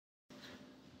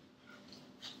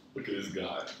Look at this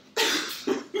guy.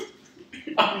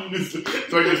 I mean, so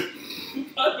I just...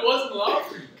 I wasn't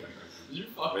laughing. Okay. You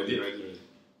fucking... Ready.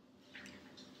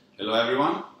 Hello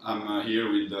everyone, I'm here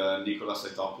with Nicolas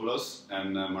Aitopoulos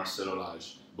and Marcelo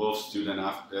Lage, both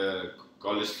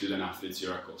college student athletes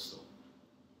here at Coastal.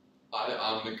 Hi,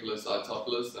 I'm Nicolas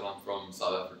Aitopoulos and I'm from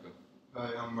South Africa. Hi,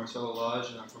 I'm Marcelo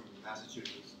Lage and I'm from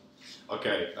Massachusetts.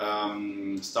 Okay,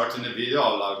 starting the video,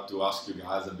 I'd like to ask you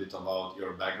guys a bit about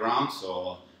your background.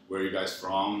 So, where are you guys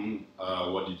from?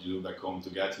 What did you do back home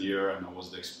to get here? And what was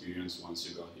the experience once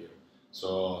you got here?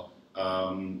 So,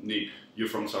 Nick, you're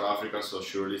from South Africa, so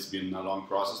surely it's been a long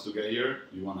process to get here.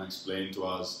 You want to explain to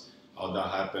us how that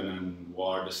happened and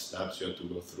what are the steps you had to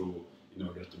go through in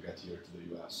order to get here to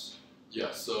the US?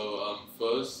 Yeah, so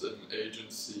first an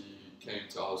agency came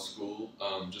to our school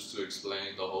just to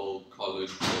explain the whole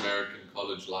American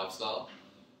college lifestyle.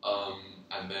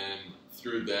 And then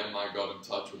through them I got in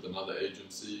touch with another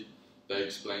agency. They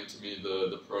explained to me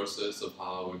the process of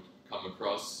how I would come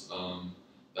across,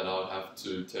 that I would have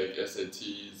to take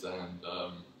SATs and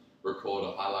record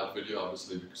a highlight video,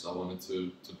 obviously because I wanted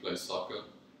to play soccer.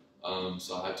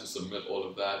 So I had to submit all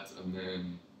of that, and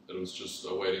then it was just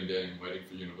a waiting game, waiting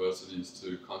for universities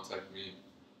to contact me,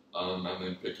 and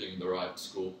then picking the right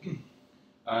school.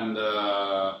 And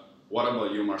what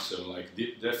about you, Marcel? Like,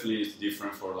 definitely it's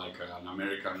different for like an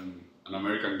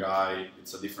American guy.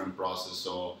 It's a different process.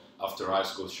 So after high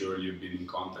school, surely you've been in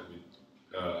contact with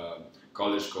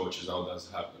college coaches. How does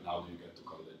it happen? How do you get to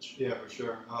college? Yeah, for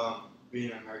sure.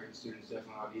 Being an American student is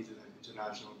definitely a lot easier than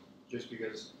international, just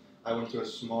because I went to a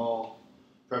small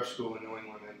prep school in New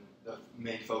England, and the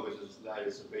main focus is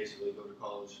to basically go to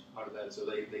college out of that. So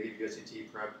they give you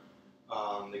SAT prep,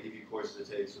 they give you courses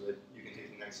to take so that you can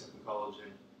take the next step in college.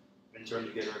 And in terms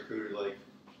of getting recruited, like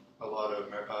a lot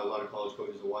of college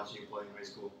coaches are watching you play in high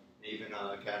school, and even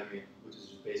academy, which is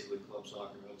just basically club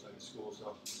soccer outside of school.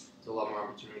 So it's a lot more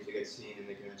opportunities to get seen, and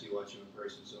they can actually watch you in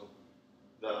person. So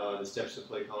the steps to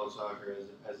play college soccer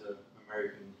as an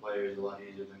American player is a lot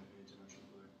easier than an international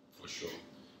player. For sure.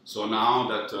 So now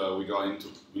that we got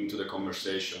into the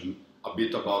conversation a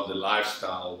bit about the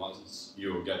lifestyle once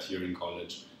you get here in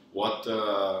college, what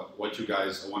you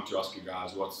guys, I want to ask you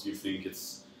guys, what do you think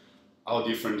how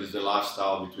different is the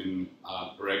lifestyle between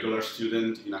a regular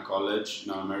student in a college,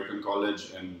 in an American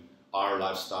college, and our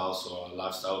lifestyle, so a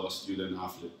lifestyle of a student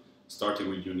athlete? Starting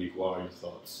with you, Nick, what are your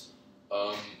thoughts?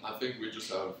 I think we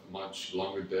just have much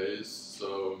longer days,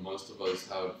 so most of us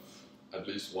have at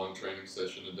least one training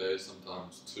session a day,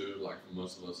 sometimes two, like for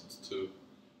most of us it's two.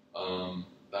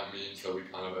 That means that we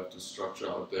kind of have to structure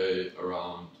our day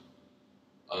around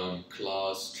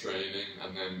class, training,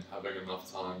 and then having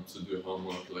enough time to do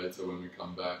homework later when we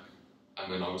come back.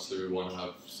 And then obviously we want to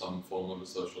have some form of a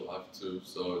social life too,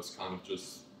 so it's kind of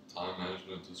just time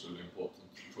management is really important.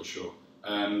 For sure.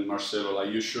 And Marcelo,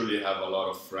 like, you surely have a lot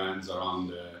of friends around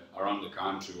the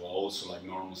country who are also like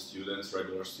normal students,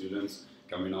 regular students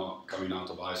coming out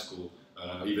of high school.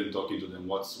 Even talking to them,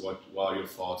 what are your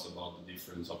thoughts about the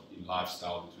difference in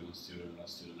lifestyle between a student and a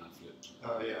student athlete?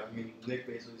 Yeah, I mean, Nick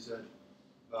basically said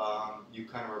you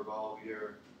kind of revolve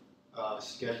your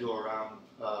schedule around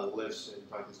lifts and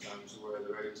practice times, where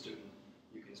the regular student,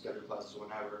 you can schedule classes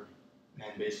whenever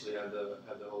and basically have the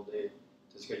whole day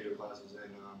to schedule classes,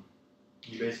 and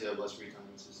you basically have less free time.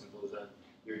 It's as simple as that.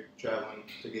 You're traveling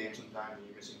to games sometimes and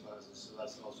you're missing classes, so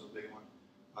that's also a big one.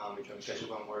 You're trying to catch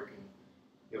up on work and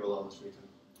you have a lot less free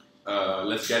time.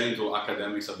 Let's get into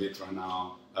academics a bit right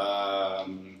now.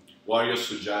 What are your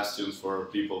suggestions for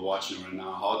people watching right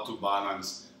now? How to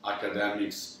balance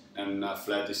academics and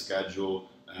athletic schedule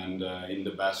and in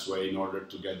the best way in order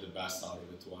to get the best out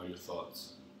of it? What are your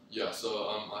thoughts? Yeah, so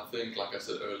I think, like I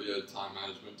said earlier, time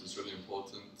management is really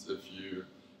important. If you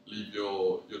leave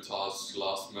your tasks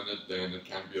last minute, then it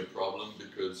can be a problem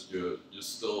because you're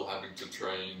still having to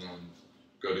train and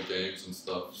go to games and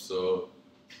stuff. So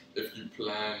if you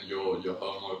plan your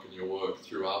homework and your work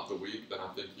throughout the week, then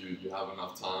I think you have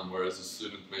enough time. Whereas a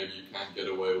student, maybe you can get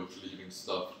away with leaving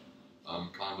stuff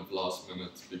kind of last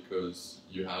minute because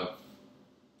you have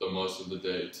the most of the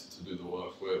day to do the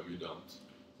work, where we don't.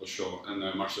 For sure. And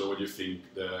Marcel, what do you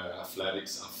think the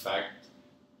athletics affect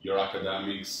your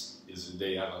academics? Is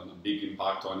they have a big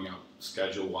impact on you,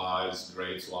 schedule-wise,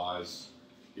 grades-wise?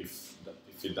 If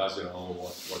it does at all,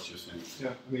 what you think? Yeah,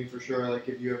 I mean, for sure, like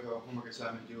if you have a homework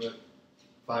assignment, do it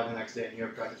 5 the next day and you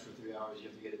have practice for 3 hours, you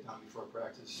have to get it done before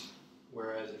practice.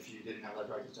 Whereas if you didn't have that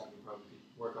practice time, you probably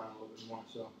could work on it a little bit more.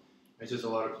 So it's just a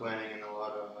lot of planning and a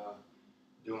lot of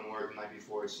doing work the night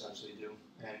before it's actually due.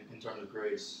 And in terms of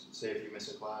grades, say if you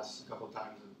miss a class a couple of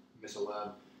times and miss a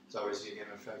lab, it's obviously going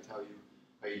to affect how you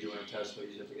how you do on a test, but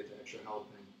you just have to get the extra help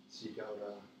and seek out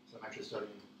some extra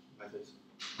studying methods.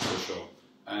 For sure.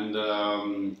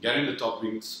 And getting the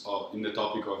topics of, in the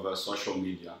topic of social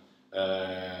media,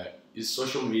 is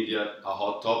social media a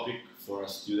hot topic for a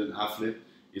student athlete?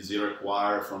 Is it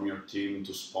required from your team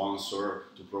to sponsor,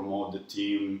 to promote the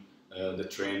team, the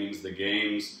trainings, the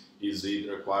games? Is it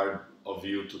required of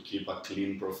you to keep a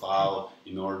clean profile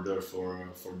in order for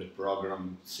the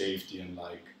program safety and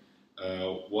like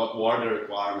what are the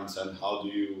requirements and how do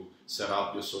you set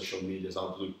up your social medias?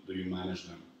 How do you manage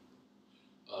them?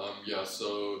 Yeah,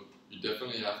 so you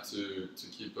definitely have to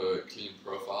keep a clean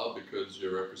profile because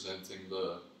you're representing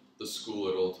the school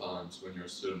at all times when you're a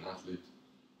student athlete.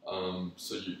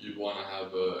 So you'd want to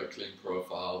have a clean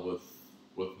profile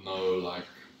with no like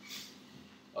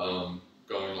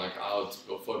going like out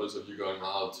or photos of you going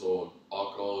out or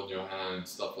alcohol in your hand,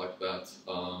 stuff like that.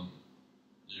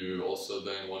 You also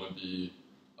then want to be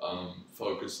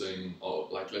focusing, or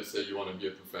like let's say you want to be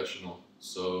a professional.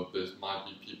 So there might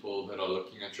be people that are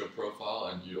looking at your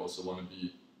profile, and you also want to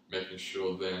be making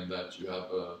sure then that you have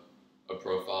a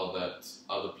profile that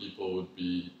other people would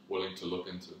be willing to look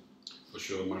into. For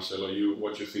sure, Marcelo.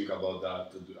 What you think about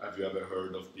that? Have you ever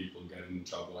heard of people getting in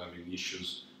trouble, having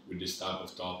issues with this type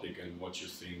of topic, and what you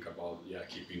think about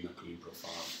keeping a clean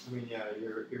profile? I mean, yeah,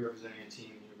 you're representing a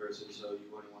team university, so you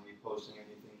wouldn't want to be posting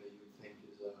anything that you think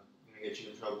is going to get you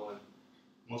in trouble. And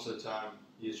most of the time,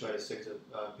 you just try to stick to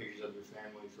pictures of your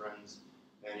family, friends,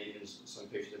 and even some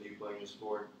pictures of you playing your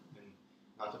sport, and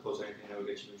not to post anything that would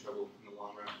get you in trouble in the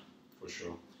long run. For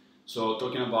sure. So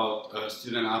talking about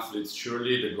student athletes,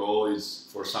 surely the goal is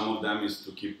for some of them is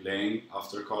to keep playing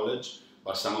after college,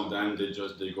 but some of them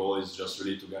the goal is just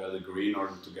really to get a degree in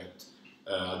order to get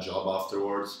a job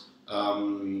afterwards.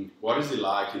 What is it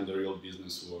like in the real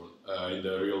business world, in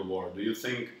the real world? Do you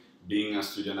think being a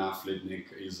student athlete,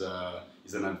 Nick, is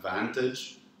an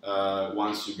advantage?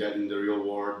 Once you get in the real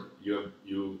world,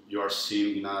 you are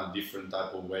seen in a different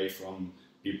type of way from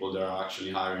people that are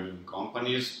actually hiring you in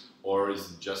companies, or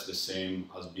is it just the same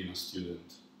as being a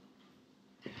student?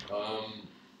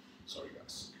 Sorry,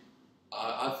 guys.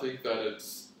 I think that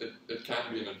it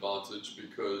can be an advantage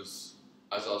because,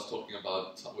 as I was talking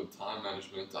about with time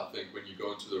management, I think when you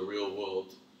go into the real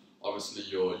world, obviously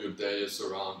your day is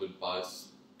surrounded by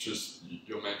just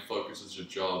your main focus is your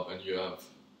job, and you have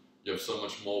so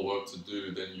much more work to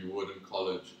do than you would in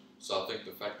college. So I think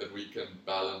the fact that we can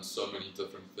balance so many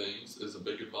different things is a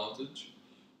big advantage.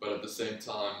 But at the same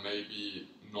time, maybe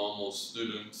normal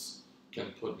students can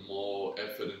put more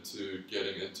effort into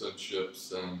getting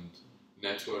internships and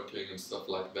networking and stuff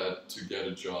like that to get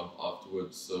a job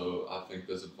afterwards. So I think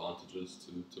there's advantages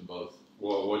to both.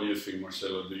 Well, what do you think,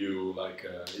 Marcelo? Do you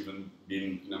even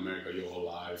been in America your whole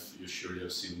life? You surely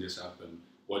have seen this happen.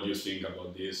 What do you think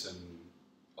about this and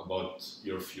about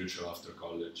your future after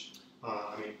college?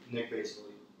 I mean, Nick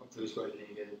basically, for this question,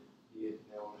 you hit the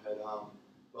nail on the head.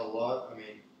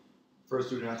 For a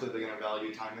student athlete, they're going to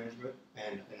value time management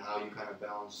and how you kind of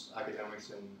balance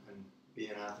academics and being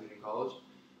an athlete in college.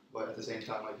 But at the same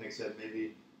time, like Nick said,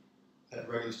 maybe a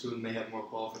regular student may have more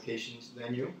qualifications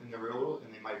than you in the real world,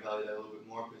 and they might value that a little bit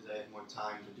more because they have more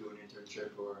time to do an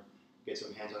internship or get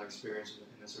some hands-on experience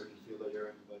in a certain field that you're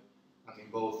in. But I mean,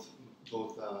 both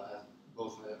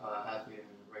an athlete and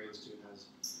a regular student has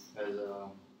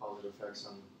positive effects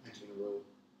on entering the world.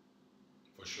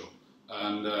 For sure.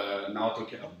 And now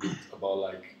talking a bit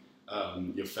about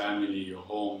your family, your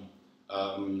home.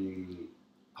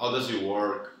 How does it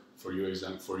work for you,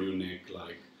 Nick?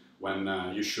 Like when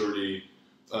you surely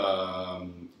go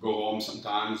home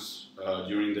sometimes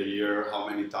during the year. How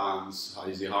many times?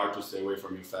 Is it hard to stay away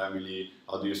from your family?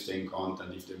 How do you stay in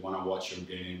contact if they want to watch your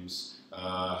games?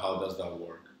 How does that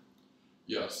work?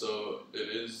 Yeah, so it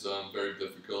is very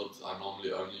difficult. I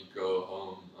normally only go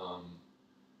home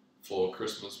for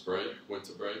Christmas break,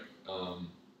 winter break,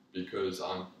 because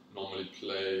I normally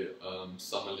play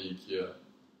summer league here,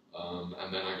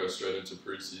 and then I go straight into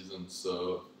preseason.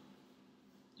 So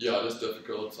yeah, it is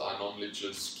difficult. I normally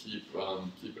just keep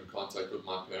in contact with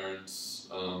my parents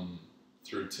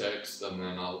through text, and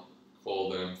then I'll call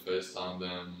them, FaceTime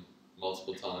them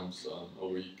multiple times a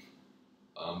week.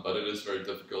 But it is very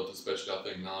difficult, especially I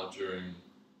think now during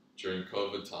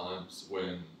COVID times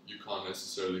when you can't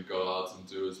necessarily go out and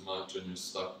do as much and you're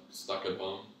stuck at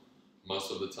home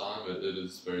most of the time. It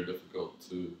is very difficult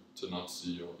to not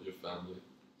see your family.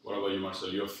 What about you, Marcel?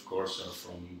 You of course are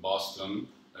from Boston.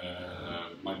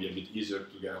 Might be a bit easier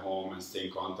to get home and stay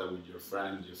in contact with your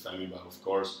friends, your family, but of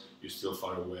course you're still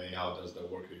far away. How does that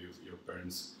work? Your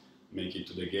parents make it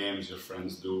to the games, your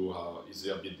friends do? How is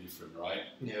it a bit different, right?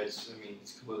 Yeah, it's a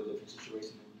completely different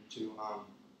situation than you two.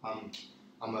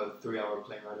 I'm a 3-hour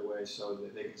plane right away, so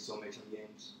they can still make some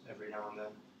games every now and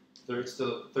then. It's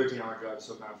still 13-hour drive, is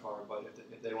still kind of far, but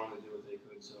if they wanted to do it, they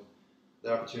could. So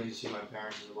the opportunity to see my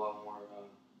parents is a lot more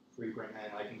frequent,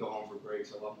 and I can go home for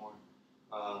breaks a lot more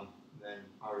than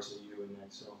obviously you and Nick.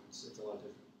 So it's a lot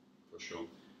different. For sure.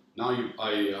 Now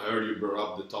I heard you brought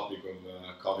up the topic of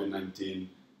COVID-19.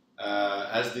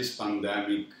 How this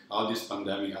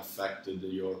pandemic affected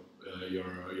your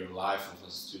life as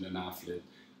a student athlete?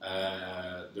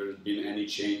 There been any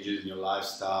changes in your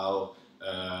lifestyle,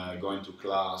 going to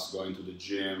class, going to the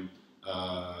gym,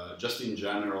 just in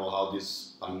general, how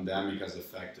this pandemic has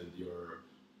affected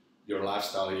your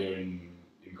lifestyle here in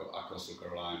Coastal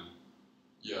Carolina?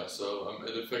 Yeah, so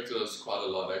it affected us quite a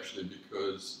lot actually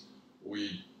because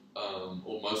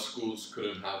most schools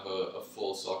couldn't have a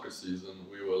full soccer season.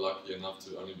 We were lucky enough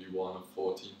to only be one of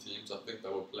 14 teams, I think,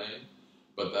 that were playing.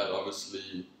 But that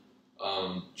obviously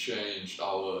changed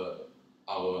our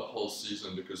whole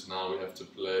season because now we have to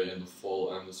play in the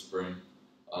fall and the spring.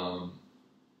 And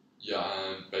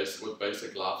with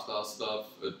basic lifestyle stuff,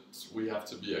 we have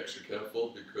to be extra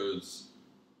careful because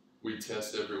we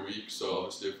test every week. So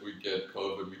obviously if we get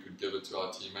COVID, we could give it to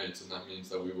our teammates, and that means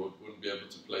that we wouldn't be able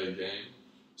to play a game.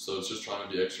 So it's just trying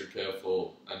to be extra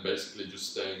careful and basically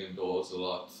just staying indoors a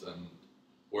lot and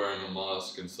wearing a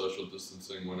mask and social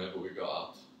distancing whenever we go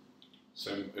out.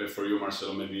 So for you,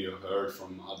 Marcelo, maybe you heard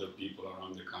from other people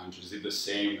around the country. Is it the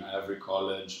same at every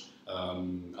college?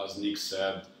 As Nick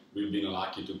said, we've been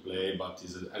lucky to play, but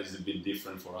is it a bit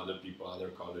different for other people, other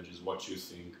colleges? What you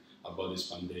think about this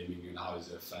pandemic and how is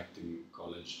it affecting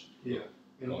college? Yeah,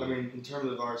 I mean, in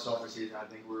terms of our soccer season, I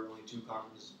think we're only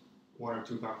one or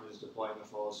two conferences to play in the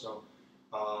fall. So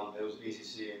it was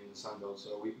ACC and the Sun Belt.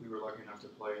 So we were lucky enough to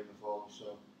play in the fall.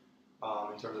 So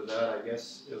in terms of that, I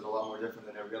guess it was a lot more different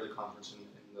than every other conference in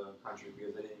the country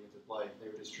because they didn't get to play. They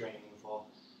were just training in the fall.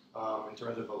 In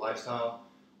terms of a lifestyle,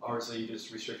 obviously you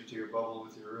just restricted to your bubble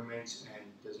with your roommates, and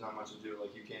there's not much to do.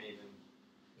 Like you can't even.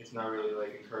 It's not really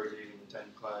like encouraging you to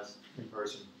attend class in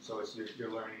person. So it's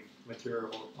you're learning material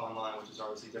online, which is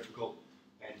obviously difficult,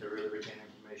 and to really retain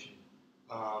information.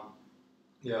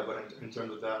 But in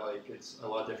terms of that, like it's a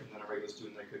lot different than a regular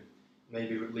student that could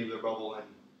maybe leave their bubble and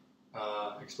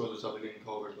expose themselves to getting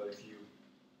COVID. But if you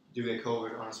do get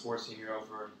COVID on a sports team, you're out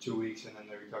for 2 weeks, and then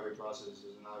the recovery process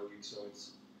is another week. So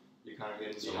you kind of get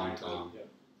into the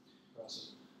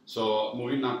process. So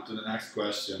moving up to the next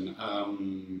question,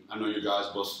 I know you guys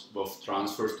both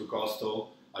transferred to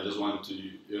Coastal. I just want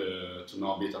to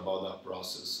know a bit about that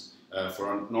process.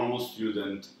 For a normal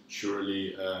student,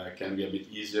 surely it can be a bit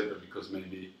easier, but because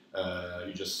maybe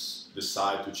you just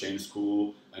decide to change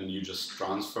school and you just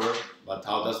transfer. But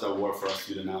how does that work for a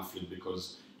student athlete?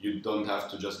 Because you don't have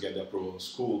to just get the approval of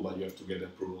school, but you have to get the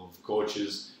approval of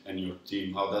coaches and your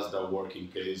team. How does that work in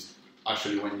case,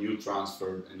 actually, when you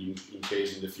transfer and in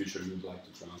case in the future you'd like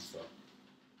to transfer?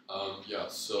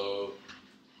 So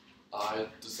I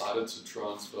decided to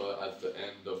transfer at the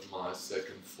end of my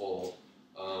second fall.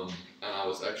 And I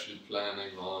was actually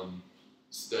planning on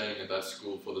staying at that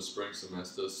school for the spring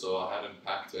semester, so I hadn't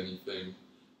packed anything.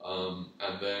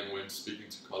 And then when speaking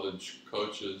to college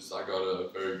coaches, I got a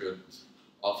very good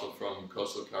offer from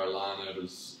Coastal Carolina. It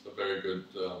was a very good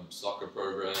soccer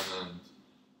program, and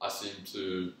I seemed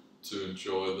to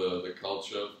enjoy the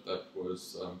culture that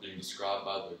was being described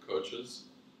by the coaches.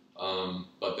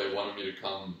 But they wanted me to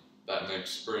come that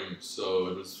next spring, so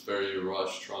it was very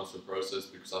rushed transfer process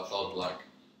because I felt like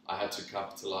I had to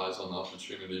capitalize on the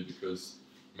opportunity because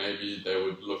maybe they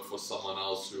would look for someone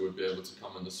else who would be able to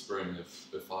come in the spring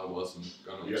if I wasn't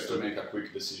going to. You have to make a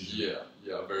quick decision.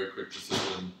 Yeah, a very quick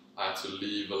decision. I had to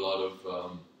leave a lot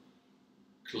of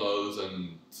clothes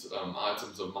and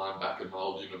items of mine back at my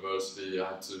old university. I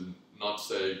had to not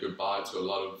say goodbye to a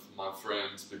lot of my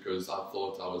friends because I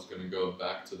thought I was going to go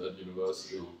back to that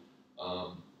university.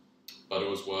 Sure. But it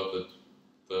was worth it.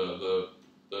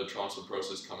 The transfer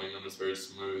process coming in was very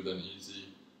smooth and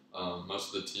easy.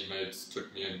 Most of the teammates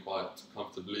took me in quite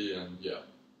comfortably, and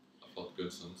I felt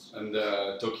good since. And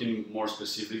talking more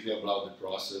specifically about the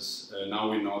process, now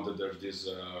we know that there's this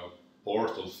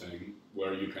portal thing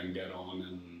where you can get on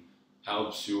and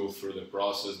helps you through the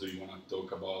process. Do you want to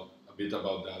talk a bit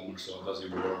about that, Marcelo? How does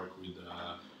it work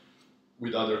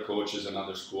with other coaches and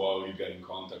other schools? How you get in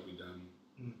contact with them?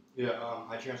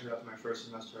 I transferred after my first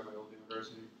semester at my old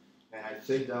university, and I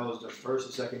think that was the first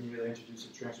or second year they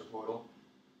introduced the transfer portal.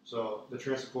 So the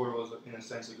transfer portal is, in a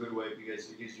sense, a good way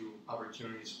because it gives you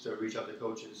opportunities to reach out to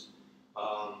coaches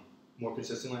more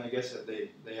consistently. I guess that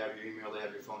they have your email, they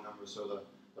have your phone number, so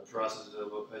the process is a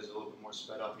little bit more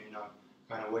sped up. You're not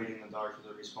kind of waiting in the dark for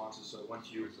the responses. So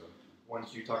once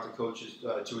once you talk to coaches, 2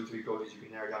 or 3 coaches, you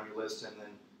can narrow down your list and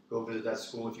then go visit that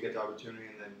school if you get the opportunity,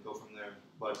 and then go from there.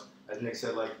 But as Nick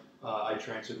said, like I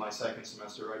transferred my second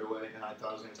semester right away, and I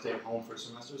thought I was going to stay at home for a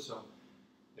semester, so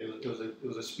it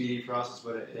was a speedy process,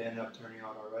 but it ended up turning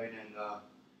out all right. And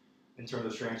in terms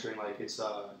of transferring, like it's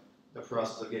the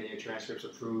process of getting your transcripts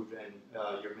approved and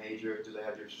your major. Do they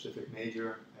have your specific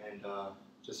major? And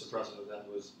just the process of that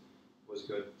was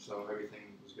good. So everything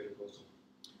was good at Coastal.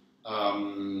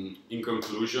 In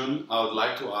conclusion, I would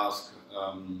like to ask,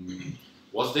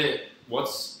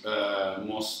 what's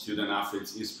most student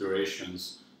athletes'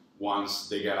 inspirations once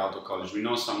they get out of college? We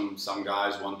know some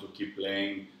guys want to keep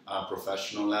playing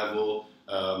professional level.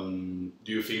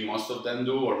 Do you think most of them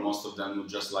do, or most of them would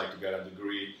just like to get a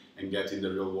degree and get in the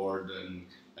real world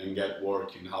and get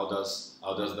working? How does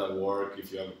that work?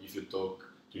 If you talk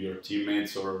to your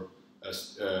teammates or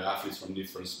athletes from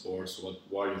different sports,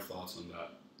 what are your thoughts on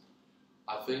that?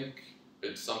 I think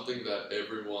it's something that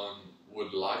everyone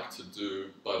would like to do,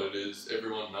 but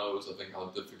everyone knows, I think, how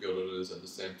difficult it is at the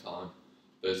same time.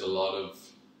 There's a lot of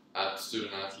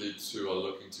student athletes who are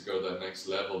looking to go that next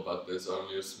level, but there's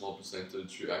only a small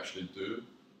percentage who actually do.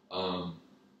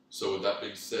 So with that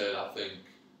being said, I think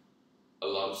a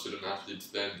lot of student athletes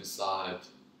then decide,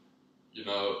 you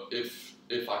know, if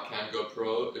I can go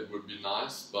pro, it would be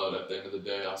nice, but at the end of the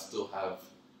day, I still have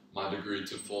my degree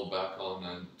to fall back on,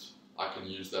 and I can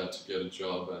use that to get a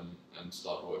job and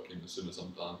start working as soon as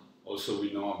I'm done. Also,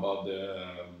 we know about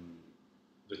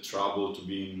the trouble to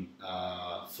being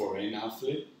a foreign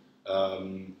athlete.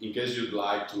 In case you'd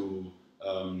like to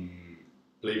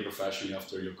play professionally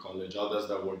after your college, how does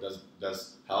that work?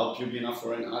 Does help you being a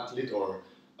foreign athlete, or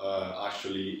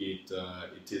actually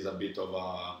it is a bit of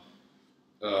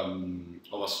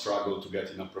a struggle to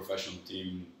get in a professional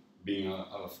team being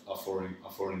a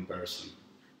foreign person?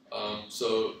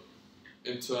 So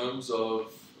in terms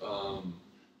of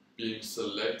being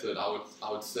selected, I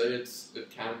would say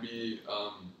it can be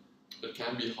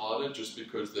harder just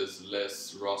because there's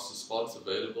less roster spots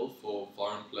available for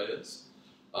foreign players,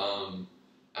 and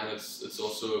it's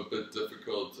also a bit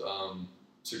difficult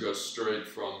to go straight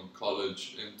from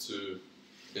college into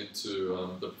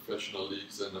the professional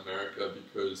leagues in America,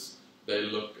 because they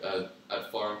look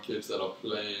at foreign kids that are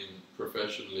playing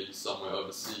professionally somewhere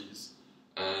overseas,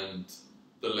 and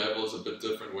the level is a bit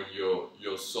different when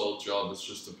your sole job is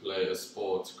just to play a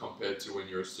sport compared to when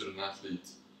you're a student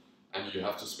athlete and you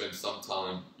have to spend some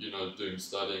time, you know,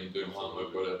 studying, doing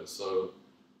homework, whatever. So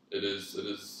it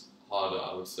is harder,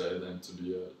 I would say, than to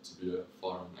be a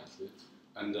foreign athlete.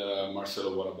 And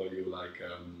Marcelo, what about you? Like,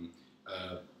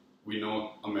 we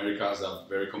know America is a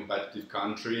very competitive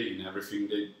country in everything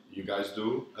that you guys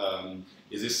do.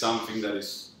 Is this something that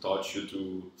is taught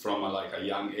you from a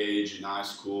young age in high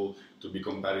school to be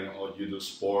competitive, or you do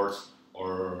sports,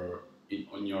 or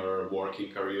on your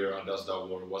working career? How does that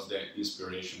work? What's the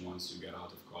inspiration once you get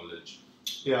out of college?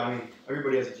 Yeah, I mean,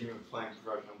 everybody has a dream of playing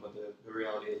professional, but the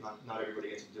reality is not everybody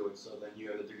gets to do it. So then you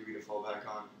have a degree to fall back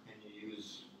on, and you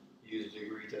use the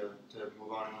degree to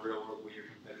move on in the real world where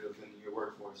you're competitive in your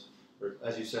workforce. Or,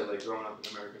 as you said, like growing up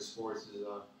in America, sports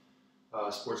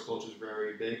sports culture is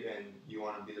very big, and you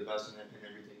want to be the best in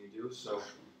everything you do. So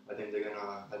I think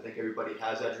I think everybody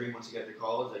has that dream once you get to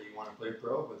college that you want to play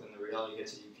pro, but then the reality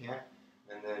hits that you can't,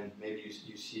 and then maybe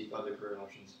you seek other career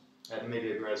options at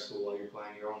maybe a grad school while you're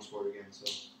playing your own sport again. So.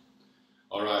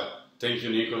 All right, thank you,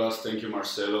 Nicolas. Thank you,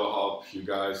 Marcelo. I hope you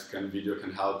guys can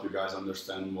help you guys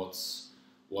understand what's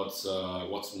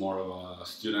more of a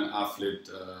student athlete,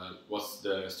 what's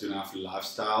the student athlete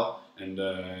lifestyle, and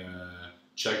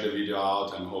check the video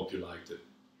out, and hope you liked it.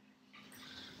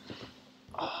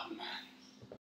 Oh, man.